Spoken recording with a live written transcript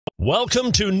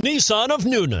Welcome to Nissan of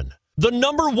Newnan, the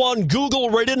 #1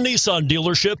 Google-rated Nissan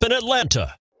dealership in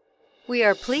Atlanta. We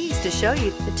are pleased to show you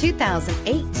the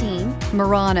 2018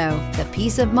 Murano. The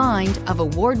peace of mind of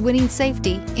award-winning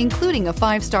safety, including a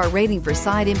 5-star rating for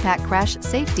side impact crash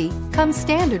safety, comes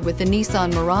standard with the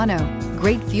Nissan Murano.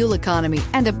 Great fuel economy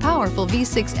and a powerful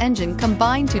V6 engine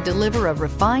combine to deliver a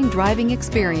refined driving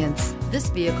experience. This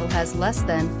vehicle has less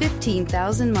than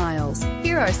 15,000 miles.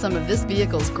 Here are some of this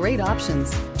vehicle's great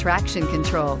options: traction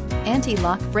control,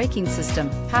 anti-lock braking system,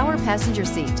 power passenger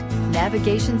seat,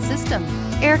 navigation system,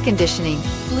 air conditioning,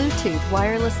 Bluetooth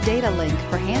wireless data link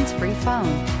for hands-free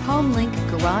phone, home link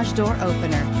garage door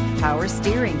opener, power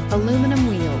steering, aluminum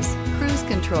wheels, cruise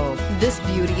control. This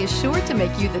beauty is sure to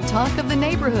make you the talk of the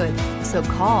neighborhood. So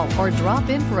call or drop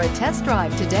in for a test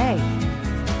drive today.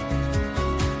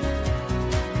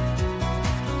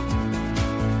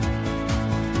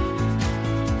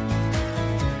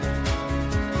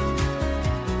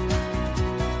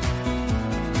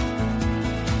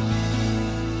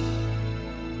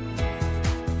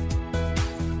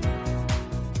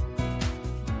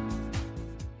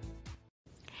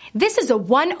 This is a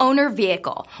one-owner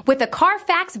vehicle with a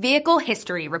Carfax Vehicle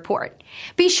History Report.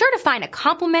 Be sure to find a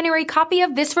complimentary copy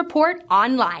of this report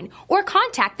online or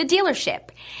contact the dealership.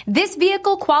 This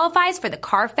vehicle qualifies for the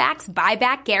Carfax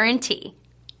Buyback Guarantee.